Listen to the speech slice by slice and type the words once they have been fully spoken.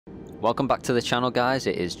Welcome back to the channel, guys.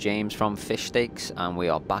 It is James from FishStakes and we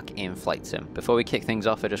are back in Flight Sim. Before we kick things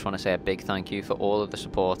off, I just want to say a big thank you for all of the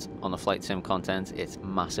support on the Flight Sim content. It's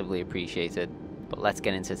massively appreciated. But let's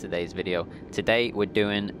get into today's video. Today we're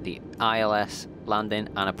doing the ILS landing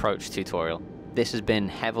and approach tutorial. This has been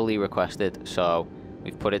heavily requested, so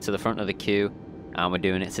we've put it to the front of the queue and we're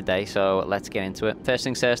doing it today, so let's get into it. First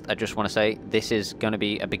things first, I just want to say this is going to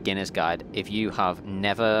be a beginner's guide. If you have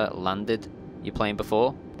never landed your plane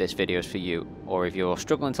before, this video is for you. Or if you're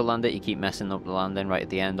struggling to land it, you keep messing up the landing right at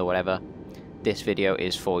the end or whatever, this video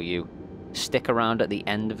is for you. Stick around at the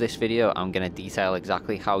end of this video. I'm going to detail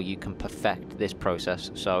exactly how you can perfect this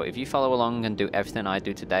process. So if you follow along and do everything I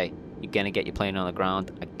do today, you're going to get your plane on the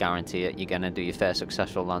ground, I guarantee it. You're going to do your first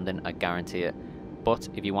successful landing, I guarantee it. But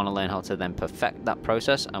if you want to learn how to then perfect that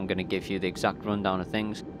process, I'm going to give you the exact rundown of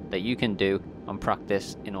things that you can do and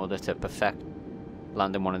practice in order to perfect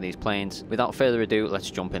landing one of these planes. Without further ado, let's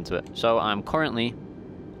jump into it. So I'm currently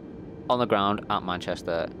on the ground at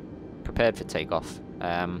Manchester, prepared for takeoff.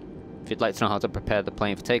 If you'd like to know how to prepare the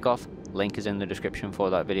plane for takeoff, link is in the description for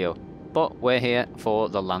that video. But we're here for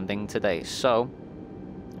the landing today. So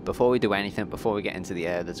before we do anything, before we get into the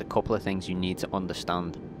air, there's a couple of things you need to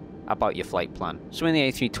understand about your flight plan. So in the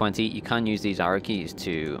A320, you can use these arrow keys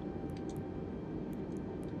to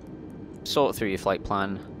sort through your flight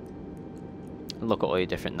plan, look at all your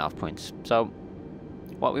different nav points. So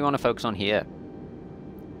what we want to focus on here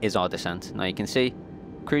is our descent. Now you can see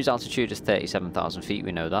cruise altitude is 37,000 feet,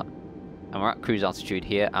 we know that, and we're at cruise altitude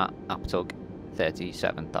here at Aptug,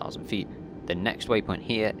 37,000 feet. The next waypoint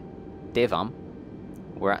here, Divam,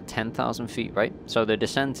 we're at 10,000 feet, right? So the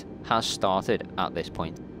descent has started at this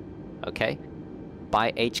point. Okay,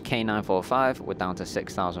 by HK 945 we're down to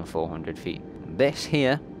 6,400 feet. This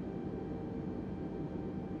here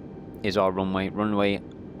is our runway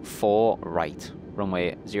 4 right,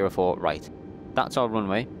 runway 04 right. That's our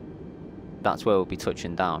runway. That's where we'll be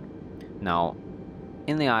touching down. Now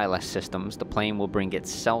in the ILS systems, the plane will bring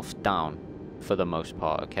itself down for the most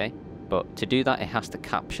part, okay? But to do that, it has to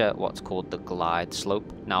capture what's called the glide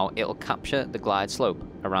slope. Now it'll capture the glide slope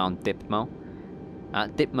around Dipmo.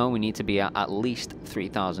 At Dipmo we need to be at least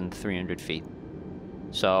 3,300 feet.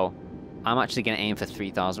 So I'm actually going to aim for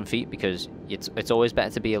 3,000 feet because it's always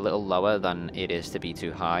better to be a little lower than it is to be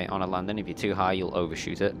too high on a landing. If you're too high, you'll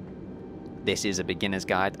overshoot it. This is a beginner's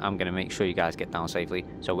guide. I'm going to make sure you guys get down safely.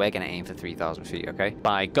 So we're going to aim for 3,000 feet, okay?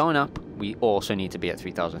 By going up, we also need to be at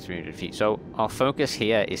 3,300 feet. So our focus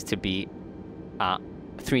here is to be at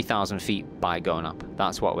 3,000 feet by going up.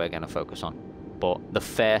 That's what we're going to focus on. But the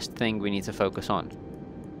first thing we need to focus on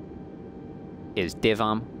is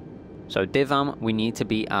Divam. So Divam, we need to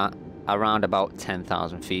be at around about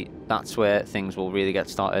 10,000 feet. That's where things will really get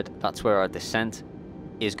started. That's where our descent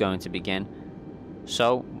is going to begin.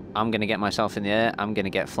 So I'm going to get myself in the air, I'm going to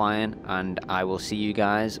get flying, and I will see you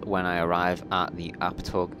guys when I arrive at the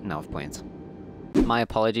Aptug nav point. My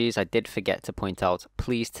apologies, I did forget to point out,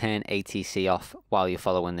 please turn ATC off while you're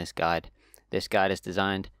following this guide. This guide is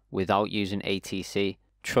designed without using ATC.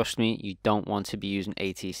 Trust me, you don't want to be using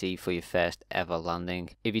ATC for your first ever landing.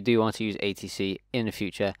 If you do want to use ATC in the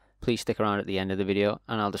future, please stick around at the end of the video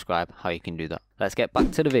and I'll describe how you can do that. Let's get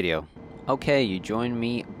back to the video. Okay, you join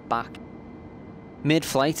me back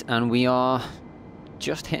mid-flight and we are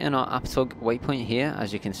just hitting our Aptug waypoint here,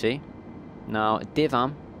 as you can see. Now,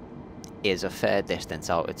 Divam is a fair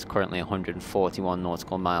distance out. It's currently 141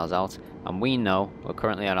 nautical miles out, and we know we're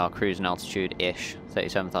currently at our cruising altitude-ish,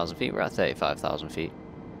 37,000 feet. We're at 35,000 feet.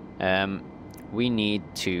 We need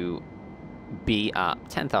to be at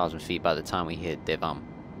 10,000 feet by the time we hit Divam.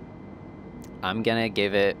 I'm gonna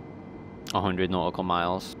give it 100 nautical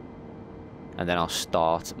miles and then I'll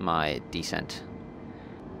start my descent.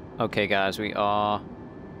 Okay guys, we are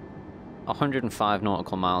 105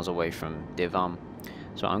 nautical miles away from Divam,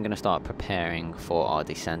 so I'm gonna start preparing for our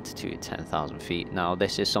descent to 10,000 feet. Now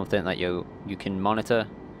this is something that you can monitor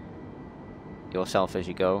yourself as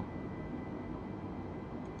you go.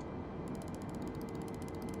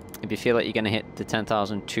 If you feel like you're gonna hit the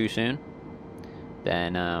 10,000 too soon,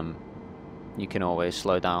 then you can always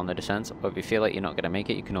slow down the descent, or if you feel like you're not going to make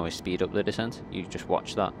it, you can always speed up the descent. You just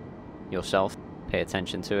watch that yourself, pay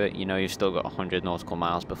attention to it. You know you've still got 100 nautical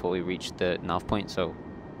miles before we reach the nav point, so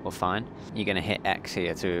we're fine. You're going to hit X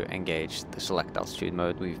here to engage the select altitude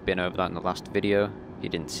mode. We've been over that in the last video. If you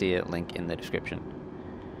didn't see it, link in the description.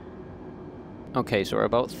 Okay, so we're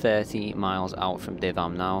about 30 miles out from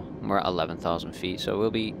Divam now. We're at 11,000 feet, so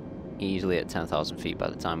we'll be easily at 10,000 feet by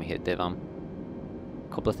the time we hit Divam.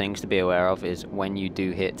 Couple of things to be aware of is when you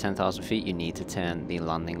do hit 10,000 feet, you need to turn the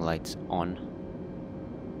landing lights on.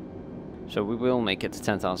 So we will make it to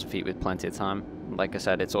 10,000 feet with plenty of time. Like I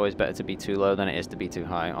said, it's always better to be too low than it is to be too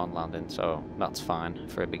high on landing, so that's fine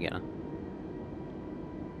for a beginner.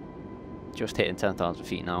 Just hitting 10,000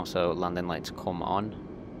 feet now, so landing lights come on.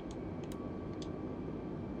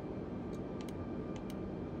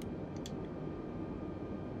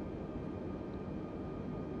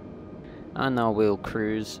 And now we'll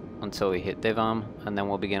cruise until we hit div arm, and then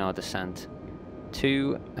we'll begin our descent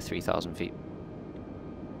to 3,000 feet.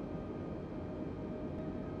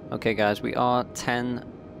 Okay guys, we are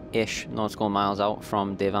 10-ish nautical miles out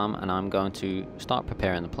from div arm, and I'm going to start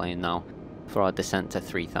preparing the plane now for our descent to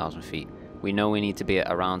 3,000 feet. We know we need to be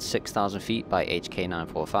at around 6,000 feet by HK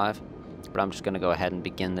 945, but I'm just going to go ahead and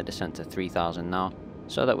begin the descent to 3,000 now,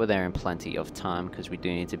 so that we're there in plenty of time, because we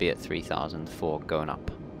do need to be at 3,000 for going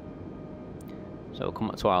up. So we'll come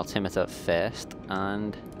up to our altimeter first,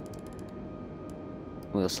 and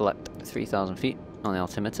we'll select 3,000 feet on the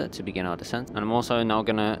altimeter to begin our descent. And I'm also now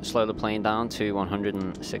going to slow the plane down to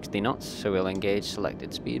 160 knots, so we'll engage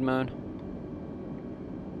selected speed mode.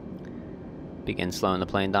 Begin slowing the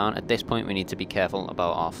plane down. At this point we need to be careful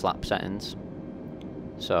about our flap settings.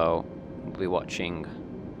 So we'll be watching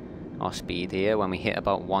our speed here. When we hit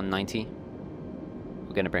about 190,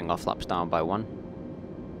 we're going to bring our flaps down by 1.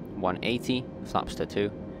 180, flaps to 2.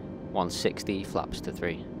 160, flaps to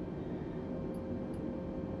 3.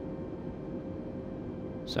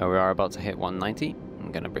 So we are about to hit 190.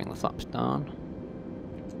 I'm going to bring the flaps down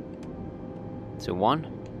to 1.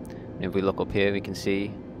 And if we look up here, we can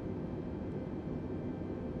see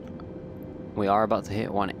we are about to hit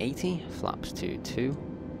 180, flaps to 2.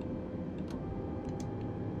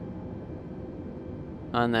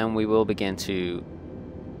 And then we will begin to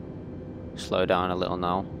slow down a little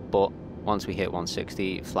now, but once we hit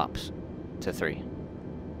 160, flaps to 3.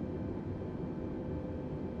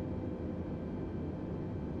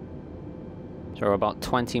 So we're about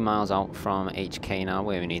 20 miles out from HK now,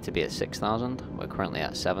 where we need to be at 6,000. We're currently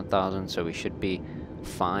at 7,000, so we should be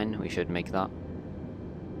fine. We should make that.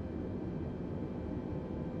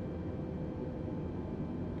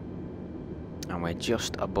 And we're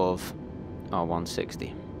just above our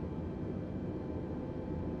 160.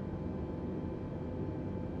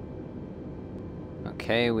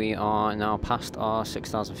 Okay, we are now past our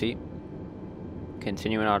 6,000 feet.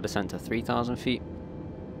 Continuing our descent to 3,000 feet.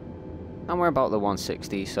 And we're about the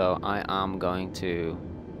 160, so I am going to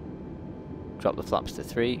drop the flaps to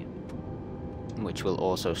 3, which will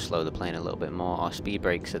also slow the plane a little bit more. Our speed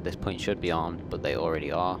brakes at this point should be armed, but they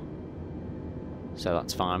already are. So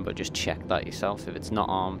that's fine, but just check that yourself. If it's not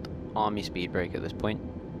armed, arm your speed brake at this point.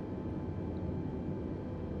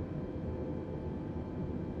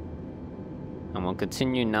 And we'll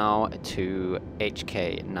continue now to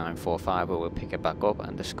HK 945, where we'll pick it back up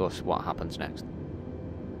and discuss what happens next.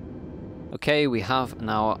 Okay, we have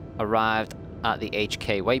now arrived at the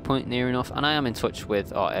HK waypoint near enough, and I am in touch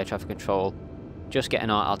with our air traffic control, just getting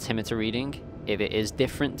our altimeter reading. If it is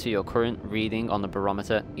different to your current reading on the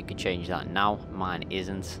barometer, you can change that now. Mine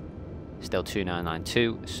isn't. Still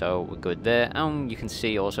 2992, so we're good there. And you can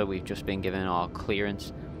see also we've just been given our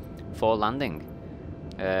clearance for landing.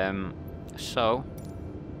 So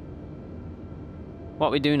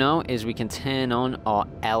what we do now is we can turn on our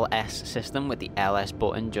LS system with the LS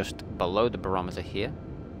button just below the barometer here.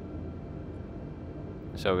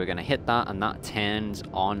 So we're going to hit that, and that turns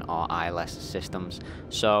on our ILS systems.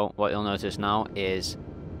 So what you'll notice now is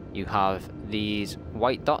you have these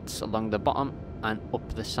white dots along the bottom and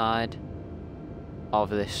up the side of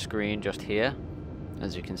this screen just here,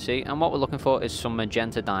 as you can see. And what we're looking for is some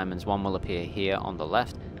magenta diamonds. One will appear here on the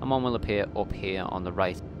left and one will appear up here on the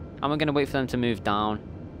right. And we're going to wait for them to move down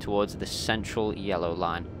towards the central yellow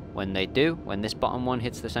line. When they do, when this bottom one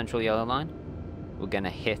hits the central yellow line, we're going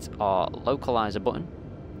to hit our localizer button,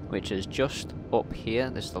 which is just up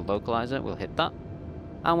here. This is the localizer. We'll hit that.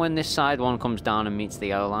 And when this side one comes down and meets the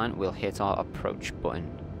yellow line, we'll hit our approach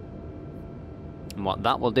button. And what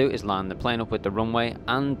that will do is line the plane up with the runway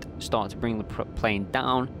and start to bring the plane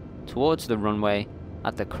down towards the runway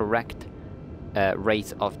at the correct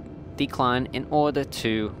rate of decline in order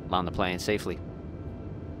to land the plane safely.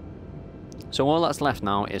 So all that's left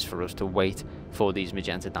now is for us to wait for these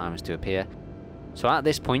magenta diamonds to appear. So at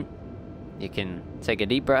this point, you can take a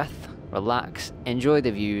deep breath, relax, enjoy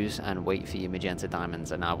the views, and wait for your magenta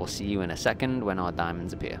diamonds. And I will see you in a second when our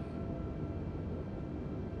diamonds appear.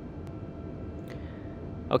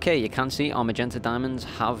 Okay, you can see our magenta diamonds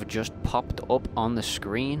have just popped up on the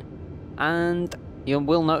screen, and you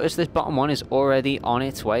will notice this bottom one is already on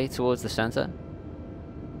its way towards the center.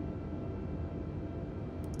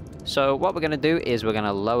 So what we're going to do is we're going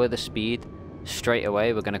to lower the speed straight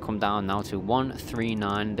away we're going to come down now to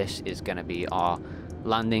 139. This is going to be our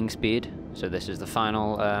landing speed. So this is the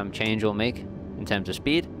final change we'll make in terms of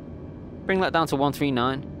speed. Bring that down to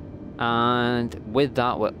 139. And with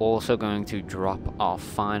that, we're also going to drop our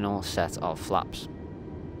final set of flaps.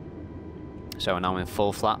 So now in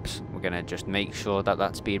full flaps, we're going to just make sure that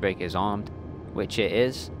that speed brake is armed, which it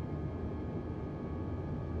is.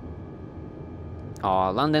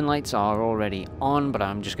 Our landing lights are already on, but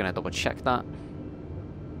I'm just going to double check that.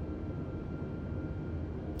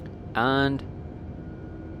 And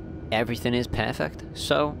everything is perfect.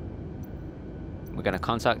 So we're going to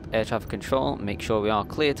contact air traffic control, make sure we are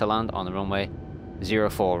clear to land on the runway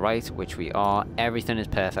 04 right, which we are. Everything is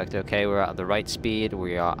perfect. Okay, we're at the right speed,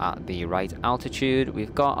 we are at the right altitude,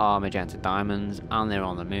 we've got our magenta diamonds and they're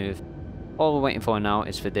on the move. All we're waiting for now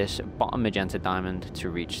is for this bottom magenta diamond to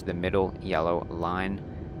reach the middle yellow line,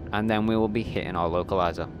 and then we will be hitting our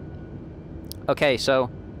localizer. Okay, so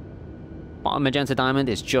bottom magenta diamond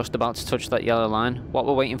is just about to touch that yellow line. What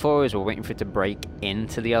we're waiting for is we're waiting for it to break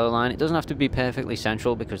into the yellow line. It doesn't have to be perfectly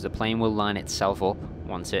central because the plane will line itself up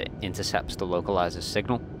once it intercepts the localizer's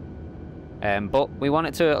signal. But we want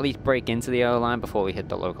it to at least break into the yellow line before we hit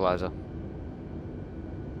the localizer.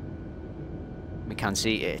 We can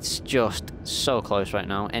see it's just so close right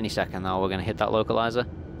now. Any second now we're going to hit that localizer.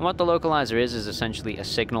 And what the localizer is essentially a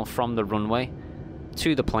signal from the runway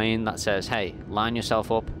to the plane that says, hey, line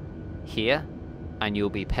yourself up here and you'll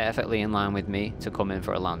be perfectly in line with me to come in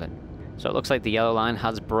for a landing. So it looks like the yellow line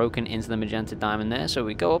has broken into the magenta diamond there. So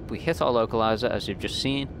we go up, we hit our localizer as you've just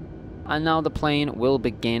seen, and now the plane will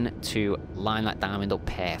begin to line that diamond up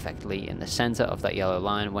perfectly in the center of that yellow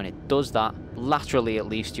line. When it does that, laterally at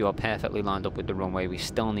least, you are perfectly lined up with the runway. We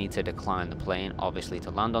still need to decline the plane, obviously,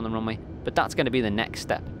 to land on the runway, but that's going to be the next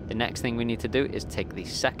step. The next thing we need to do is take the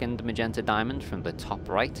second magenta diamond from the top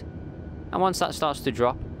right, and once that starts to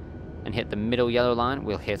drop and hit the middle yellow line,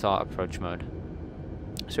 we'll hit our approach mode.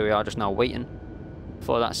 So we are just now waiting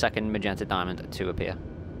for that second magenta diamond to appear.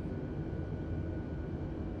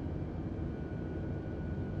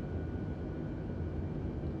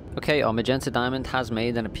 Okay, our magenta diamond has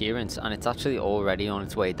made an appearance and it's actually already on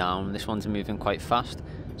its way down. This one's moving quite fast,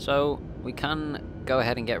 so we can go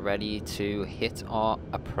ahead and get ready to hit our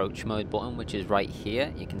approach mode button, which is right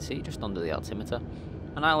here. You can see just under the altimeter,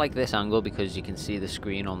 and I like this angle because you can see the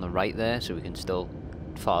screen on the right there, so we can still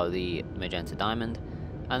follow the magenta diamond,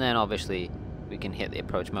 and then obviously we can hit the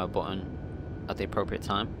approach mode button at the appropriate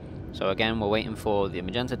time. So again, we're waiting for the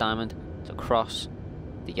magenta diamond to cross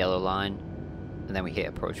the yellow line, and then we hit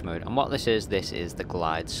approach mode. And what this is the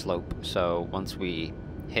glide slope. So once we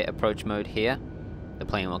hit approach mode here, the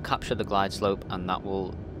plane will capture the glide slope, and that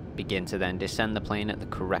will begin to then descend the plane at the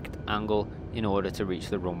correct angle in order to reach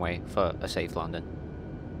the runway for a safe landing.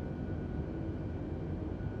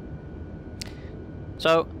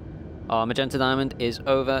 So our magenta diamond is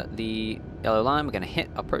over the yellow line. We're going to hit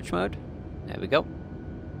approach mode. There we go.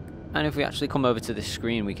 And if we actually come over to this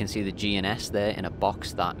screen, we can see the GNS there in a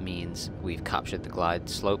box. That means we've captured the glide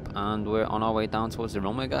slope and we're on our way down towards the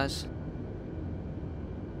runway, guys.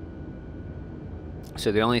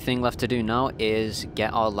 So the only thing left to do now is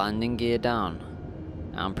get our landing gear down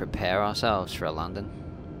and prepare ourselves for a landing.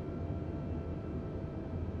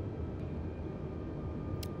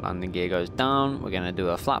 Landing gear goes down. We're going to do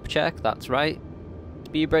a flap check. That's right.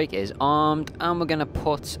 Speed brake is armed, and we're going to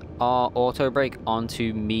put our auto brake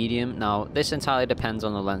onto medium. Now this entirely depends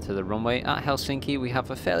on the length of the runway. At Helsinki we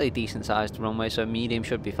have a fairly decent sized runway, so medium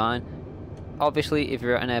should be fine. Obviously if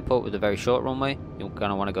you're at an airport with a very short runway, you're going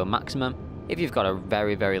to want to go maximum. If you've got a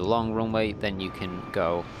very long runway, then you can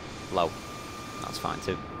go low. That's fine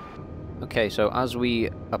too. Okay, so as we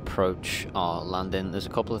approach our landing, there's a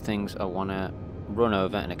couple of things I want to run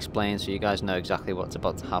over and explain so you guys know exactly what's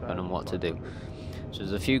about to happen and what to do. So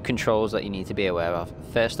there's a few controls that you need to be aware of.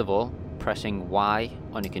 First of all, pressing Y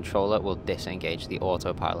on your controller will disengage the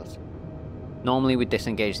autopilot. Normally we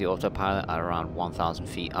disengage the autopilot at around 1,000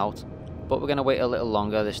 feet out, but we're going to wait a little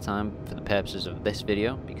longer this time for the purposes of this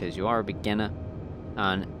video because you are a beginner,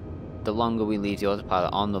 and the longer we leave the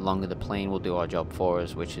autopilot on, the longer the plane will do our job for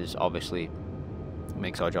us, which is obviously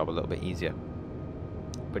makes our job a little bit easier.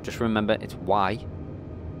 But just remember, it's Y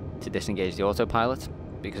to disengage the autopilot,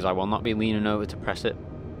 because I will not be leaning over to press it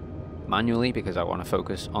manually because I want to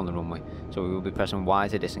focus on the runway. So we will be pressing Y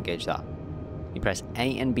to disengage that. You press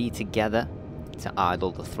A and B together to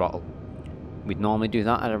idle the throttle. We'd normally do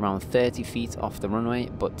that at around 30 feet off the runway,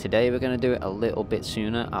 but today we're going to do it a little bit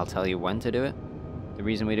sooner. I'll tell you when to do it. The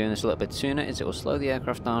reason we're doing this a little bit sooner is it will slow the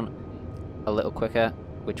aircraft down a little quicker,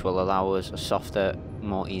 which will allow us a softer,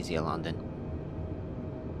 more easier landing.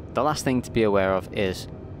 The last thing to be aware of is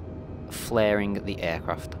flaring the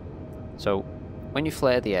aircraft. So when you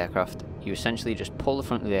flare the aircraft, you essentially just pull the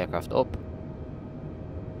front of the aircraft up,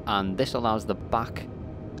 and this allows the back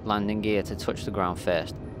landing gear to touch the ground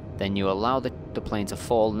first. Then you allow the plane to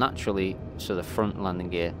fall naturally so the front landing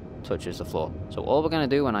gear touches the floor. So all we're going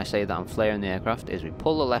to do when I say that I'm flaring the aircraft is we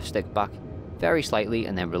pull the left stick back very slightly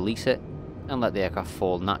and then release it and let the aircraft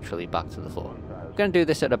fall naturally back to the floor. We're going to do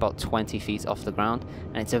this at about 20 feet off the ground,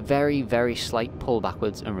 and it's a very, very slight pull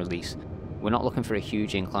backwards and release. We're not looking for a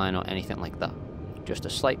huge incline or anything like that. Just a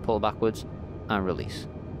slight pull backwards and release.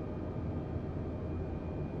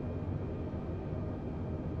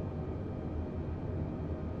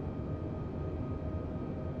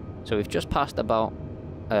 So we've just passed about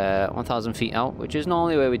 1,000 feet out, which is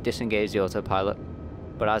normally where we disengage the autopilot.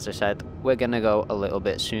 But as I said, we're going to go a little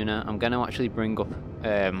bit sooner. I'm going to actually bring up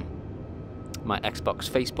my Xbox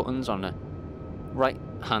face buttons on the right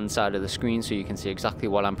hand side of the screen so you can see exactly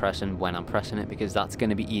what I'm pressing when I'm pressing it, because that's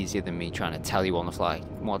going to be easier than me trying to tell you on the fly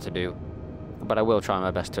what to do. But I will try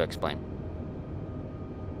my best to explain.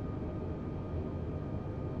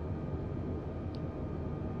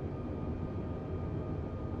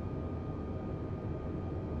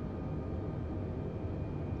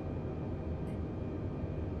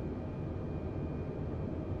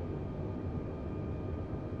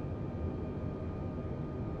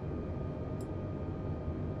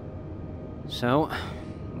 So,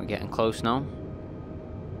 we're getting close now.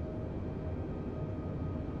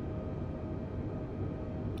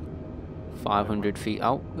 .500 feet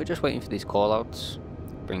out. We're just waiting for these callouts.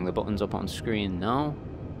 Bring the buttons up on screen now.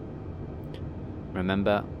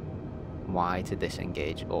 Remember why to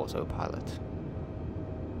disengage autopilot.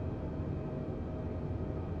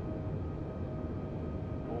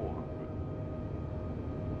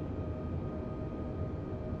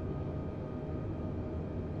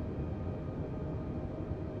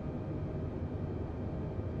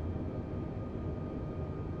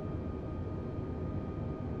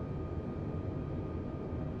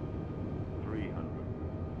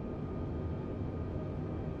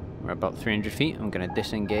 We're about 300 feet. I'm going to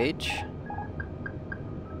disengage.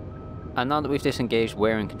 And now that we've disengaged,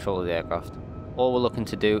 we're in control of the aircraft. All we're looking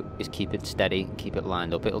to do is keep it steady and keep it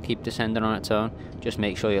lined up. It'll keep descending on its own. Just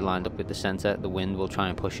make sure you're lined up with the center. The wind will try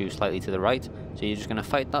and push you slightly to the right. So you're just going to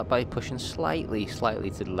fight that by pushing slightly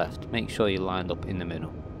to the left. Make sure you're lined up in the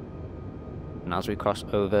middle. And as we cross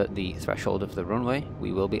over the threshold of the runway,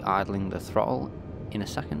 we will be idling the throttle in a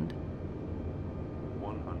second.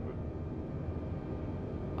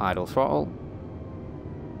 Idle throttle.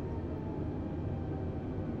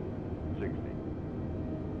 60,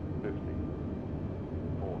 50,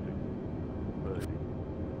 40, 30,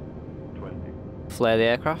 20. Flare the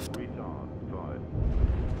aircraft.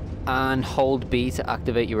 And hold B to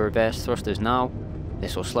activate your reverse thrusters now.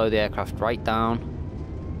 This will slow the aircraft right down.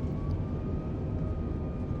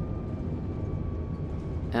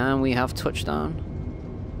 And we have touchdown.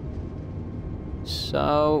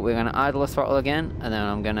 So we're going to idle the throttle again, and then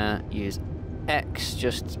I'm going to use X,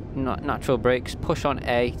 just not natural brakes, push on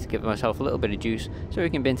A to give myself a little bit of juice so we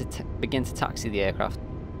can begin to taxi the aircraft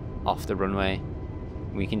off the runway.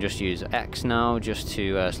 We can just use X now just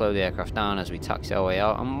to slow the aircraft down as we taxi our way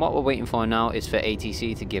out. And what we're waiting for now is for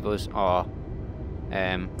ATC to give us our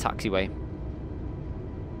taxiway,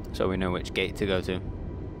 so we know which gate to go to.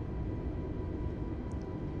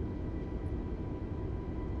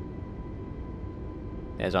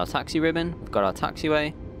 There's our taxi ribbon, we've got our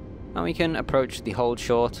taxiway, and we can approach the hold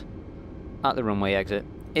short at the runway exit.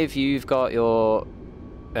 If you've got your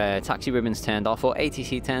taxi ribbons turned off or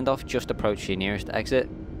ATC turned off, just approach your nearest exit,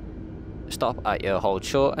 stop at your hold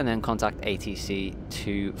short, and then contact ATC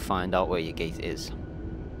to find out where your gate is.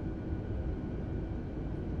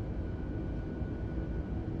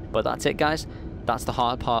 But that's it, guys. That's the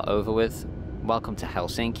hard part over with. Welcome to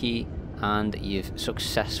Helsinki, and you've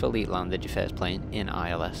successfully landed your first plane in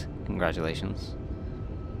ILS. Congratulations.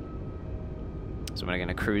 So we're going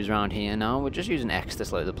to cruise around here now. We're just using X to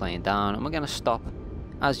slow the plane down, and we're going to stop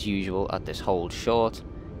as usual at this hold short,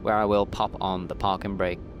 where I will pop on the parking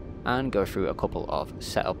brake and go through a couple of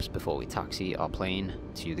setups before we taxi our plane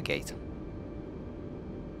to the gate.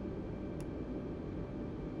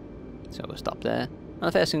 So we'll stop there. And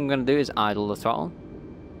the first thing I'm going to do is idle the throttle.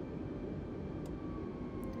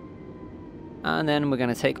 And then we're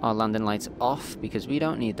going to take our landing lights off because we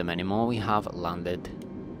don't need them anymore. We have landed.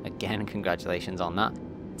 Again, congratulations on that.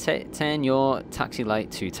 Turn your taxi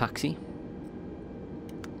light to taxi.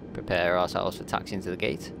 Prepare ourselves for taxiing to the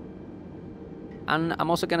gate. And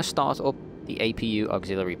I'm also going to start up the APU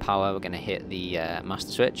auxiliary power. We're going to hit the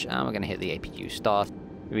master switch and we're going to hit the APU start.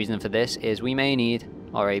 The reason for this is we may need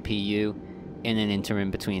our APU in an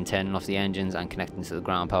interim between turning off the engines and connecting to the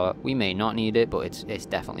ground power. We may not need it, but it's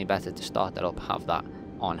definitely better to start that up, have that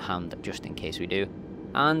on hand just in case we do.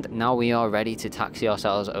 And now we are ready to taxi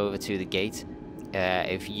ourselves over to the gate.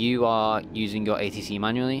 If you are using your ATC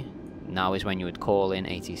manually, now is when you would call in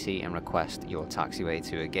ATC and request your taxiway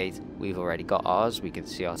to a gate. We've already got ours, we can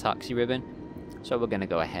see our taxi ribbon, so we're going to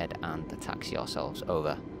go ahead and taxi ourselves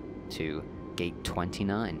over to gate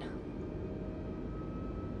 29.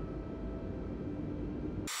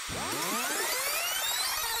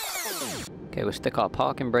 Okay, we'll stick our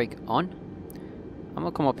parking brake on. And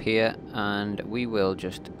we'll come up here and we will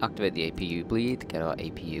just activate the APU bleed, get our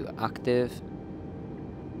APU active.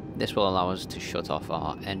 This will allow us to shut off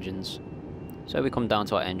our engines. So we come down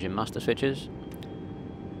to our engine master switches,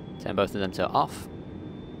 turn both of them to off,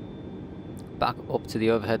 back up to the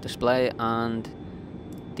overhead display and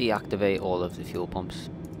deactivate all of the fuel pumps.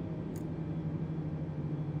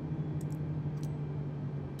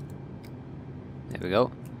 There we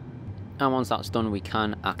go. And once that's done, we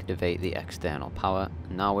can activate the external power.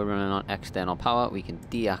 Now we're running on external power, we can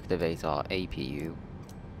deactivate our APU.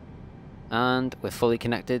 And we're fully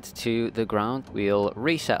connected to the ground. We'll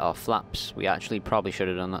reset our flaps. We actually probably should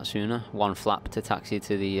have done that sooner. One flap to taxi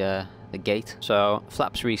to the gate. So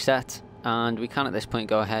flaps reset, and we can at this point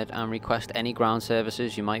go ahead and request any ground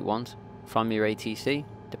services you might want from your ATC.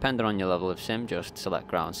 Depending on your level of sim, just select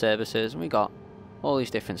ground services, and we got all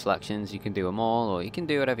these different selections. You can do them all, or you can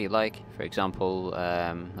do whatever you like. For example,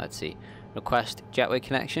 let's see, request jetway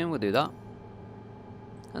connection, we'll do that.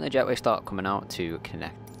 And the jetway start coming out to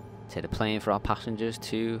connect to the plane for our passengers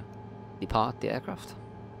to depart the aircraft.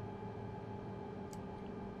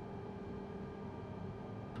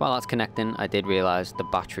 While that's connecting, I did realise the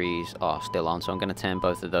batteries are still on, so I'm going to turn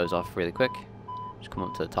both of those off really quick. Just come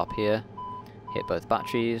up to the top here, hit both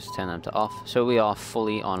batteries, turn them to off. So we are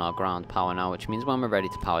fully on our ground power now, which means when we're ready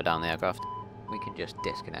to power down the aircraft, we can just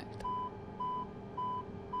disconnect.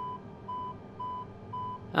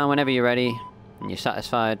 And whenever you're ready and you're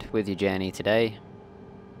satisfied with your journey today,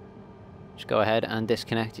 just go ahead and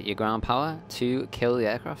disconnect your ground power to kill the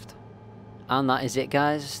aircraft. And that is it,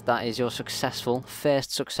 guys. That is your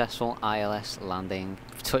first successful ILS landing,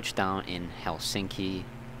 touchdown in Helsinki.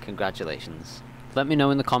 Congratulations. Let me know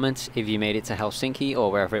in the comments if you made it to Helsinki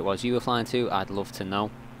or wherever it was you were flying to. I'd love to know.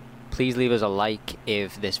 Please leave us a like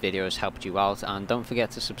if this video has helped you out, and don't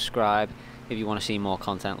forget to subscribe if you want to see more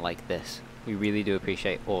content like this. We really do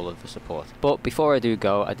appreciate all of the support. But before I do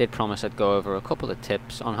go, I did promise I'd go over a couple of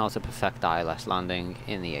tips on how to perfect ILS landing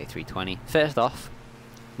in the A320. First off,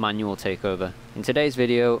 manual takeover. In today's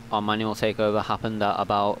video, our manual takeover happened at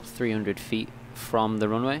about 300 feet from the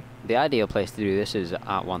runway. The ideal place to do this is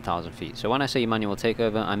at 1,000 feet. So when I say manual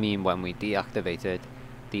takeover, I mean when we deactivated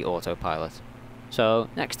the autopilot. So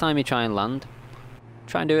next time you try and land,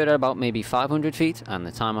 try and do it at about maybe 500 feet, and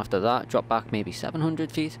the time after that, drop back maybe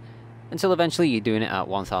 700 feet, until eventually you're doing it at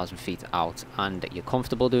 1,000 feet out, and you're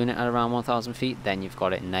comfortable doing it at around 1,000 feet, then you've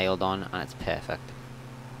got it nailed on and it's perfect.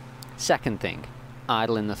 Second thing,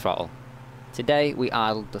 idling the throttle. Today we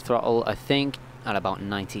idled the throttle, I think, at about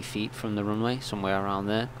 90 feet from the runway, somewhere around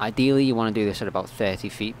there. Ideally you want to do this at about 30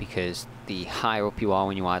 feet because the higher up you are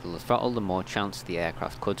when you idle the throttle, the more chance the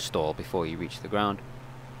aircraft could stall before you reach the ground.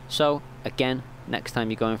 So again, next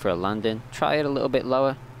time you're going for a landing, try it a little bit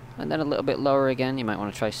lower, and then a little bit lower again. You might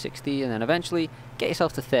want to try 60, and then eventually get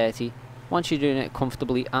yourself to 30. Once you're doing it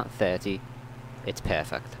comfortably at 30, it's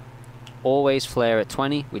perfect. Always flare at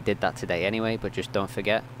 20. We did that today anyway, but just don't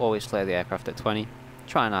forget, always flare the aircraft at 20.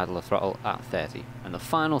 Try and idle the throttle at 30. And the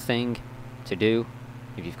final thing to do,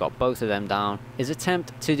 if you've got both of them down, is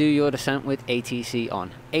attempt to do your descent with ATC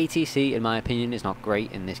on. ATC, in my opinion, is not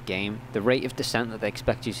great in this game. The rate of descent that they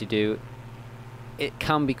expect you to do, it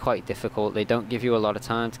can be quite difficult. They don't give you a lot of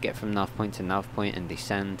time to get from nav point to nav point and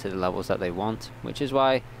descend to the levels that they want, which is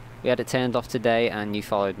why we had it turned off today and you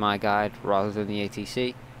followed my guide rather than the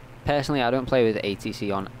ATC. Personally, I don't play with the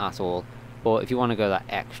ATC on at all, but if you want to go that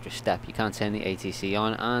extra step, you can turn the ATC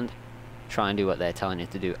on and try and do what they're telling you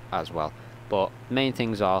to do as well. But main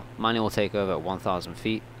things are manual takeover at 1,000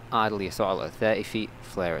 feet, idle your throttle at 30 feet,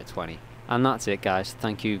 flare at 20. And that's it, guys.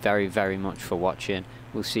 Thank you very, very much for watching.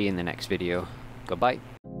 We'll see you in the next video. Goodbye.